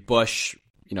 whether it be Bush,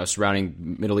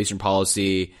 surrounding Middle Eastern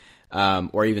policy,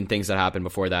 or even things that happened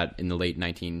before that in the late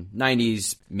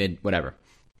 1990s, whatever.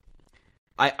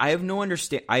 I have no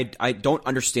understand. I don't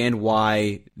understand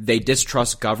why they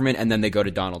distrust government and then they go to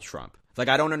Donald Trump. Like,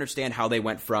 I don't understand how they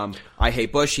went from, I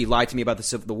hate Bush, he lied to me about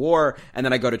the war, and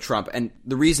then I go to Trump. And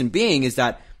the reason being is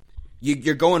that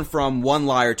you're going from one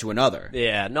liar to another.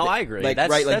 Yeah, no, I agree. Like, right,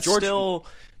 like that's George. Still,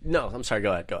 no, I'm sorry.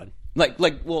 Go ahead.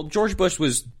 Well, George Bush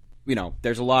was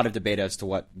there's a lot of debate as to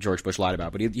what George Bush lied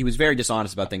about, but he was very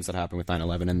dishonest about things that happened with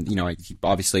 9/11, and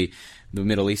obviously the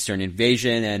Middle Eastern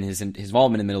invasion and his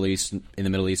involvement in the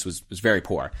Middle East was very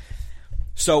poor.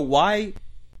 So why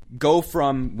go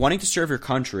from wanting to serve your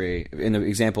country, in the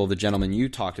example of the gentleman you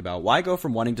talked about, why go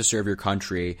from wanting to serve your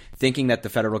country, thinking that the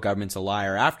federal government's a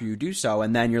liar after you do so,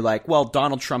 and then you're like, well,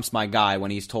 Donald Trump's my guy when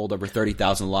he's told over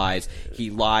 30,000 lies. He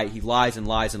lies and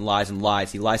lies and lies and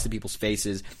lies. He lies to people's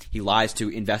faces. He lies to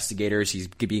investigators. He's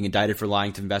being indicted for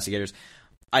lying to investigators.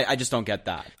 I just don't get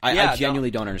that. I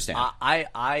genuinely don't understand.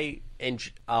 I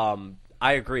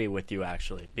agree with you,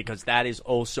 actually, because that is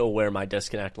also where my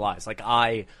disconnect lies. Like,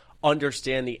 I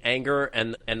understand the anger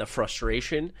and the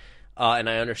frustration, and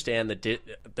I understand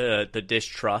the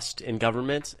distrust in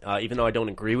government. Even though I don't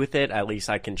agree with it, at least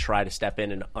I can try to step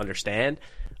in and understand.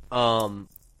 But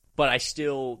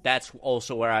that's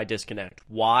also where I disconnect.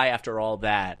 Why, after all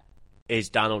that, is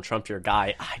Donald Trump your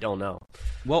guy? I don't know.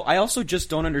 Well, I also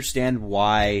just don't understand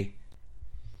why,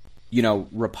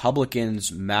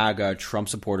 Republicans, MAGA, Trump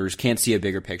supporters can't see a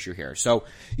bigger picture here. So,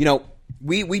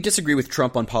 we disagree with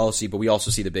Trump on policy, but we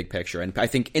also see the big picture. And I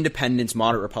think independents,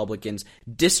 moderate Republicans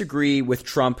disagree with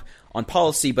Trump on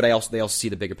policy, but they also see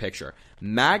the bigger picture.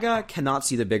 MAGA cannot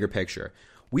see the bigger picture.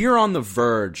 We are on the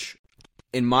verge,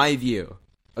 in my view,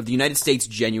 of the United States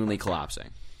genuinely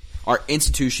collapsing. Our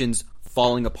institutions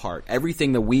falling apart.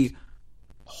 Everything that we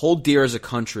hold dear as a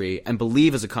country and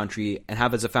believe as a country and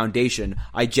have as a foundation,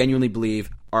 I genuinely believe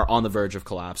are on the verge of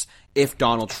collapse if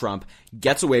Donald Trump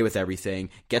gets away with everything,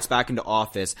 gets back into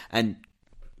office, and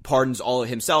pardons all of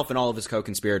himself and all of his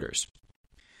co-conspirators.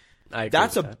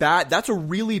 That's a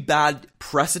really bad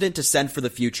precedent to send for the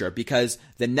future, because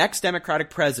the next Democratic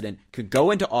president could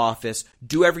go into office,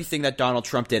 do everything that Donald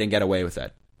Trump did, and get away with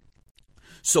it.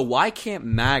 So why can't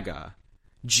MAGA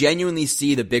genuinely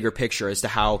see the bigger picture as to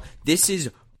how this is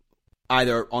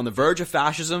either on the verge of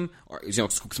fascism, or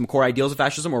some core ideals of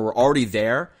fascism, or we're already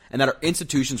there, and that our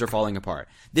institutions are falling apart?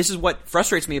 This is what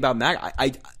frustrates me about MAGA.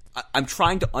 I'm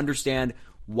trying to understand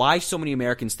why so many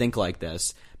Americans think like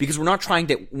this, because we're not trying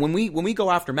to, when we go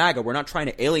after MAGA, we're not trying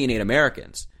to alienate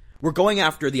Americans. We're going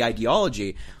after the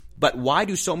ideology, but why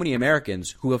do so many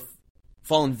Americans who have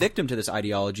fallen victim to this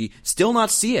ideology still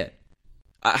not see it?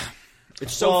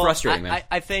 It's so frustrating, man.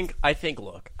 I think,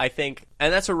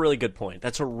 and that's a really good point.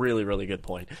 That's a really, really good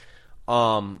point.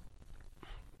 Man,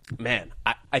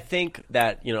 I think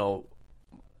that,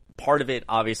 part of it,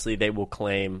 obviously, they will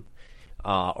claim,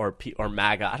 or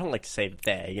MAGA, I don't like to say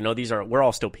they, we're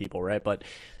all still people, right? But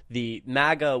the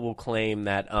MAGA will claim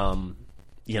that,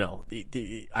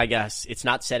 I guess it's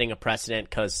not setting a precedent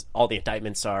because all the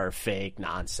indictments are fake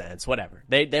nonsense, whatever.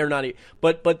 They're not,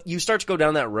 but you start to go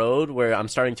down that road where I'm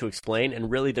starting to explain, and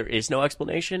really there is no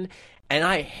explanation. And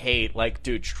I hate,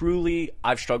 dude, truly,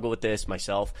 I've struggled with this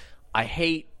myself. I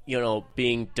hate,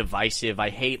 being divisive. I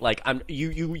hate,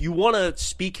 you want to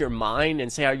speak your mind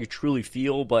and say how you truly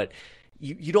feel, but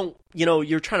you don't,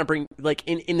 you're trying to bring,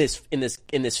 in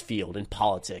this field, in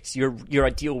politics, your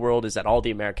ideal world is that all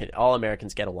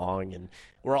Americans get along and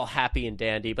we're all happy and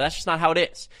dandy, but that's just not how it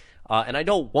is. And I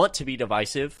don't want to be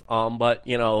divisive, but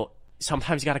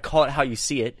sometimes you got to call it how you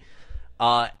see it.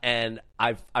 And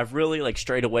I've really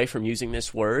strayed away from using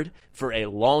this word for a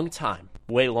long time,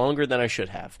 way longer than I should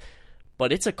have.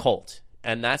 But it's a cult.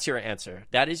 And that's your answer.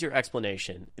 That is your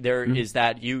explanation. There is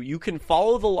that you can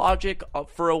follow the logic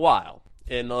for a while.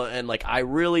 And I'm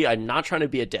not trying to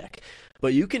be a dick,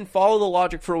 but you can follow the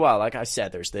logic for a while. Like I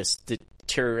said, there's this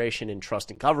deterioration in trust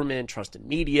in government, trust in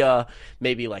media,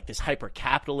 maybe this hyper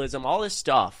capitalism, all this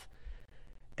stuff.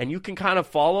 And you can kind of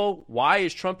follow, why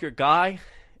is Trump your guy?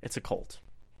 It's a cult.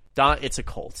 It's a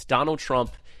cult. Donald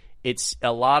Trump, it's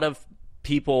a lot of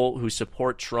people who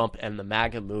support Trump and the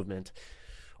MAGA movement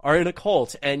are in a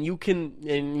cult, and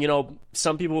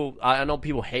some people, I know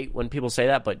people hate when people say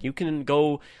that, but you can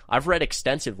go, I've read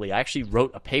extensively. I actually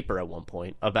wrote a paper at one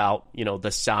point about,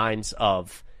 the signs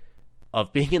of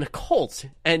being in a cult,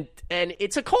 and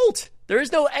it's a cult.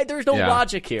 There's no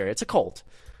logic here. It's a cult.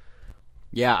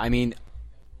 Yeah. I mean,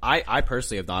 I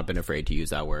personally have not been afraid to use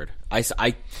that word. I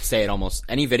say it almost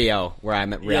any video where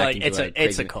I'm reacting to it.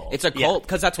 It's a cult. It's a cult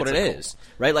because that's what it is,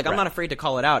 right? I'm not afraid to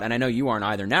call it out, and I know you aren't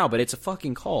either now, but it's a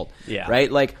fucking cult,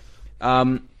 right?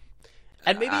 And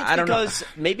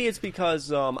maybe it's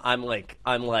because I'm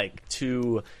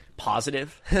too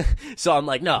positive, so I'm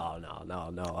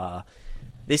no.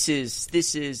 This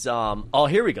is oh,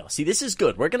 here we go. See, this is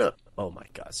good. We're gonna. Oh my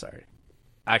god, sorry.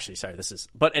 Actually, sorry,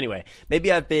 but anyway,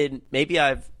 maybe I've been,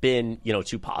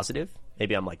 too positive.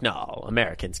 Maybe I'm no,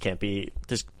 Americans can't be,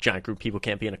 this giant group of people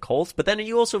can't be in a cult. But then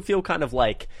you also feel kind of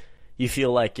you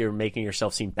feel like you're making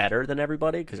yourself seem better than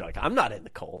everybody because you're like, I'm not in the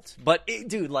cult. But,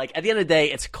 dude, like, at the end of the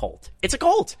day, it's a cult. It's a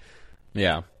cult.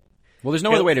 Yeah. Well, there's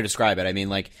no other way to describe it. I mean,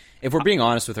 like, if we're being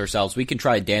honest with ourselves, we can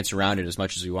try to dance around it as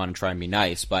much as we want and try and be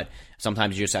nice, but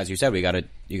sometimes, just as you said, you gotta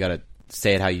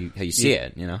say it how you see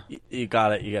it, you know? You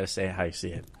gotta say it how you see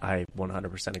it. I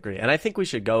 100% agree. And I think we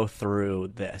should go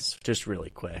through this just really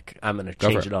quick. I'm gonna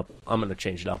change it up. I'm gonna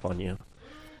change it up on you.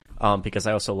 Because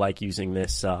I also like using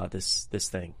this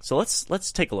thing. So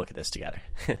let's take a look at this together.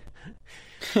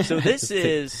 So this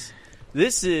is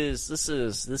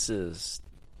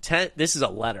a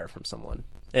letter from someone,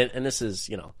 and this is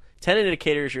 10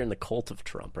 indicators you're in the cult of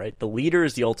Trump, right? The leader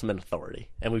is the ultimate authority,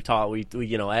 and we've taught if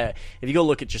you go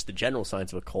look at just the general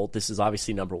signs of a cult, this is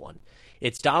obviously number one.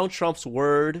 It's Donald Trump's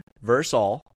word versus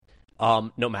all,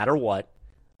 no matter what.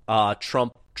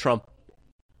 Trump.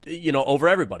 Over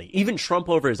everybody, even Trump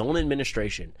over his own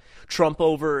administration, Trump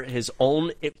over his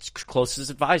own closest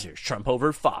advisors, Trump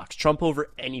over Fox, Trump over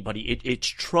anybody. It's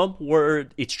Trump's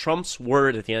word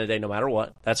at the end of the day, no matter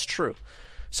what. That's true.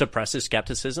 Suppresses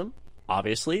skepticism.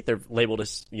 Obviously, they're labeled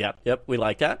as yep, we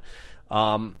like that.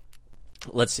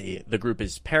 Let's see. The group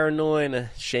is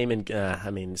paranoid, shaming.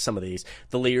 Some of these.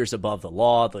 The leaders above the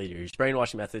law. The leaders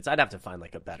brainwashing methods. I'd have to find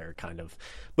like a better kind of.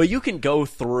 But you can go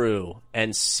through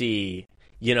and see.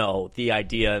 The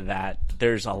idea that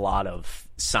there's a lot of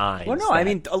signs. Well, no, I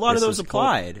mean, a lot of those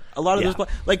applied. A lot of those,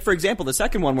 like, for example, the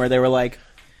second one where they were like,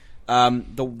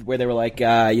 people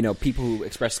who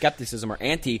express skepticism are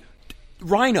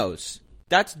anti-rhinos.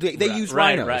 They use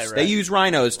rhinos. Right. They use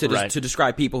rhinos to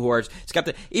describe people who are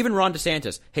skeptic. Even Ron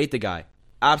DeSantis, hate the guy.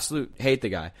 Absolute hate the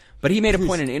guy. But he made a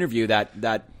point in an interview that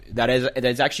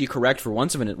is actually correct for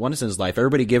once in his life.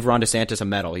 Everybody give Ron DeSantis a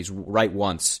medal. He's right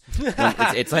once.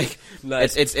 It's like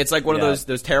nice. it's like one of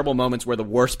those terrible moments where the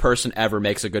worst person ever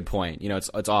makes a good point.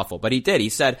 It's awful. But he did. He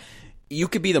said you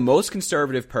could be the most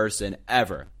conservative person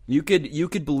ever. You could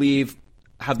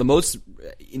have the most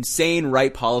insane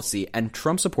right policy, and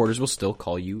Trump supporters will still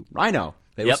call you rhino.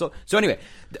 So anyway,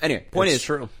 point is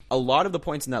true. A lot of the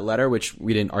points in that letter, which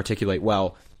we didn't articulate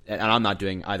well, and I'm not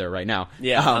doing either right now.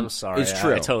 Yeah, I'm sorry. It's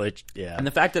true. I totally. Yeah. And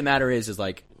the fact of the matter is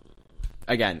like,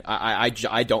 again, I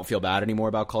don't feel bad anymore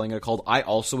about calling it a cult. I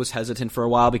also was hesitant for a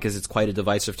while because it's quite a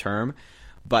divisive term,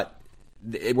 but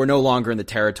we're no longer in the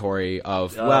territory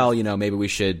of maybe we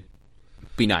should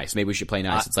be nice, maybe we should play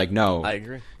nice. It's like no, I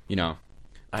agree. God,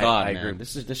 I agree. Man,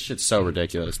 this shit's so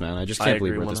ridiculous, man. I just can't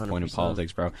believe we're at this point in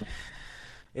politics, bro.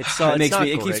 It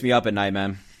keeps me up at night,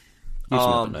 man. Keeps me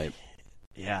up at night.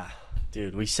 Yeah,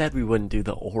 dude. We said we wouldn't do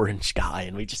the orange guy,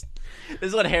 and we just. This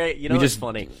is what Harry. It's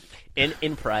funny.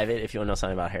 In private, if you want to know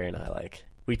something about Harry and I, like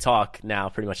we talk now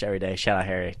pretty much every day. Shout out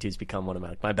Harry, dude's become one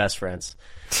of my best friends.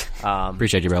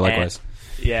 Appreciate you, bro. Likewise.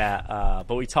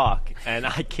 But we talk, and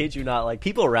I kid you not, like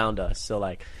people around us. So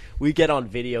like. We get on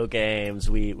video games.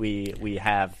 We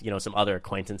have some other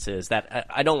acquaintances that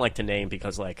I don't like to name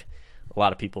because like a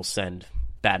lot of people send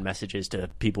bad messages to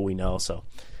people we know. So,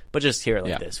 but just hear it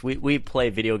like this. We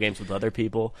play video games with other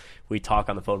people. We talk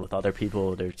on the phone with other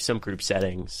people. There's some group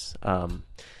settings.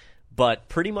 But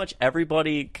pretty much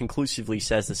everybody conclusively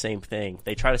says the same thing.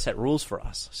 They try to set rules for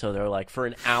us. So they're like, for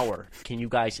an hour, can you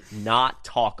guys not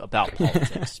talk about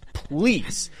politics,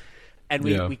 please? And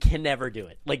we can never do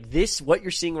it. Like this, what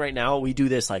you're seeing right now, we do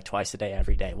this like twice a day,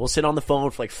 every day. We'll sit on the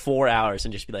phone for like 4 hours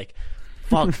and just be like,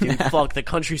 fuck, dude, fuck, the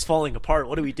country's falling apart.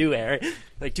 What do we do, Harry?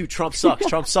 Like, dude, Trump sucks,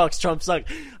 Trump sucks, Trump sucks.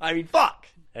 I mean, fuck.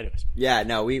 Anyways. Yeah,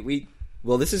 no,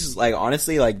 well, this is like,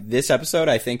 honestly, like this episode,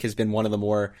 I think has been one of the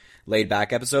more laid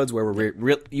back episodes where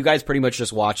you guys pretty much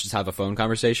just watch us have a phone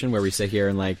conversation where we sit here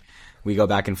and like, we go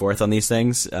back and forth on these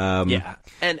things. And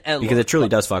because look, it truly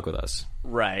does fuck with us.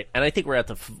 Right. And I think we're at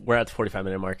the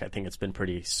 45-minute mark. I think it's been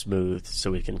pretty smooth,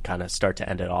 so we can kind of start to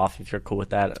end it off if you're cool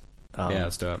with that. Yeah,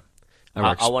 let's do it.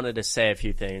 I wanted to say a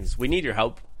few things. We need your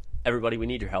help. Everybody, we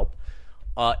need your help.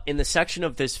 In the section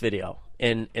of this video,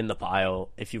 in the bio,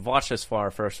 if you've watched this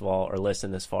far, first of all, or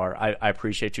listened this far, I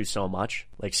appreciate you so much.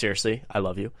 Like, seriously, I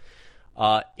love you.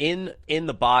 In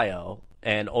the bio,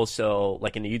 and also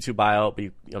like in the YouTube bio, but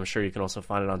I'm sure you can also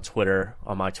find it on Twitter,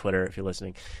 on my Twitter if you're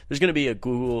listening. There's going to be a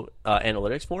Google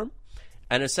Analytics form,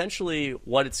 and essentially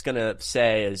what it's going to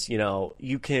say is,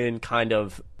 you can kind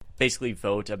of basically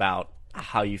vote about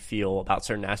how you feel about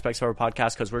certain aspects of our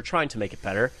podcast, because we're trying to make it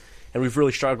better, and we've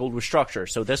really struggled with structure.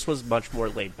 So this was much more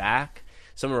laid back.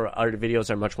 Some of our other videos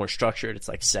are much more structured. It's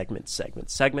like segment. So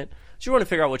you want to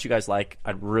figure out what you guys like.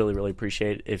 I'd really, really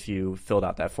appreciate it if you filled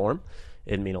out that form.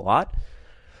 It'd mean a lot.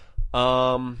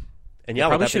 And yeah,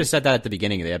 probably should have said that at the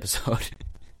beginning of the episode.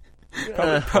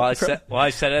 I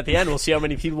said at the end, we'll see how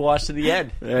many people watch to the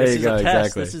end. There you go,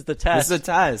 exactly. This is the test.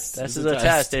 This is a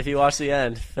test. If you watch the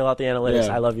end, fill out the analytics.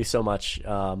 Yeah. I love you so much.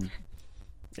 And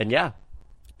yeah,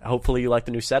 hopefully you like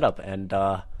the new setup. And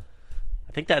I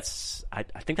think that's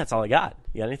all I got.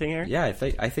 You got anything here? Yeah,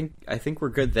 I think we're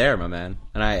good there, my man.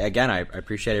 And I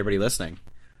appreciate everybody listening.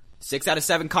 6 out of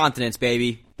 7 continents,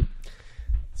 baby.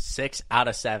 6 out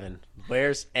of 7.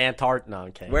 Where's Antarctica? No,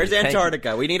 okay. Where's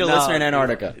Antarctica? We need a listener in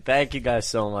Antarctica. Thank you guys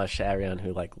so much to everyone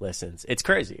who listens. It's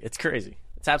crazy. It's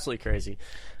absolutely crazy.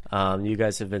 You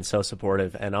guys have been so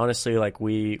supportive, and honestly,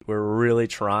 we're really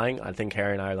trying. I think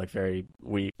Harry and I are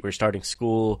we're starting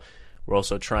school. We're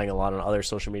also trying a lot on other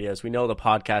social medias. We know the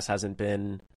podcast hasn't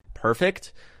been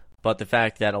perfect, but the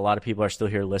fact that a lot of people are still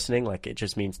here listening, it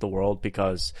just means the world,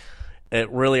 because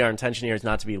our intention here is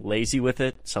not to be lazy with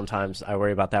it. Sometimes I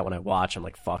worry about that when I watch. I'm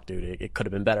like, fuck, dude, it could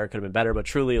have been better. But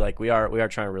truly, we are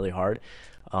trying really hard.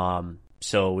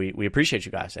 So we appreciate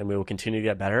you guys, and we will continue to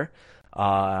get better.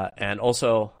 And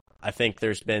also, I think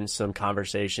there's been some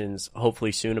conversations,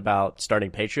 hopefully soon, about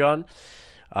starting Patreon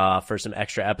for some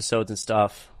extra episodes and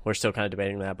stuff. We're still kind of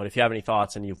debating that. But if you have any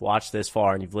thoughts and you've watched this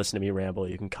far and you've listened to me ramble,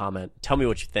 you can comment. Tell me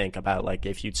what you think about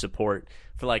if you'd support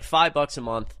for $5 a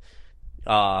month.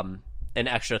 An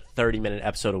extra 30-minute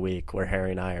episode a week where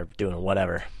Harry and I are doing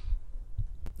whatever.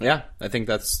 Yeah, I think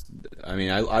that's. I mean,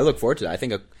 I look forward to that. I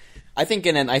think the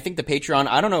Patreon.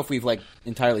 I don't know if we've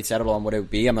entirely settled on what it would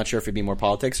be. I'm not sure if it'd be more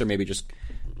politics or maybe just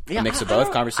a mix of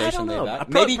both. Conversation laid out.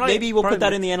 Maybe we'll put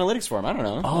that in the analytics form. I don't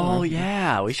know. Oh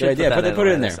yeah, we should. Put it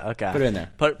in there. Okay, put it in there.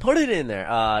 Put it in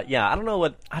there. Yeah, I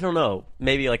don't know.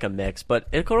 Maybe a mix, but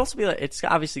it could also be it's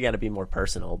obviously got to be more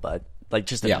personal, but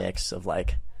just a mix of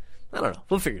I don't know.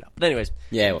 We'll figure it out. But anyways,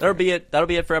 yeah, that'll be it. That'll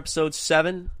be it for episode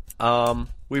 7. We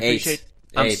appreciate.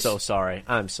 I'm so sorry.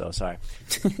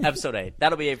 Episode 8.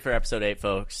 That'll be it for episode 8,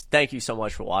 folks. Thank you so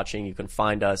much for watching. You can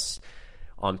find us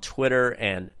on Twitter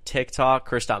and TikTok,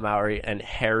 Chris.Mowry and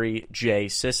Harry J.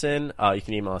 Sisson. You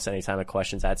can email us anytime at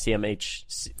questions at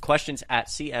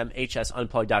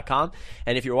cmhsunplugged.com.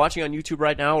 And if you're watching on YouTube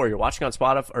right now, or you're watching on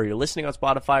Spotify, or you're listening on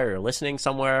Spotify, or you're listening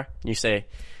somewhere, and you say,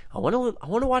 I want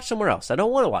to watch somewhere else. I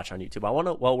don't want to watch on YouTube.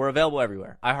 Well, we're available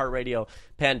everywhere. iHeartRadio,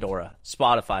 Pandora,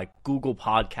 Spotify, Google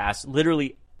Podcasts,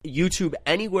 literally YouTube,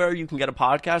 anywhere you can get a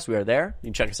podcast, we are there. You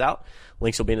can check us out.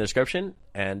 Links will be in the description.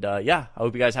 And I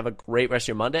hope you guys have a great rest of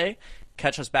your Monday.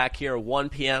 Catch us back here 1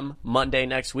 p.m. Monday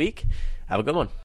next week. Have a good one.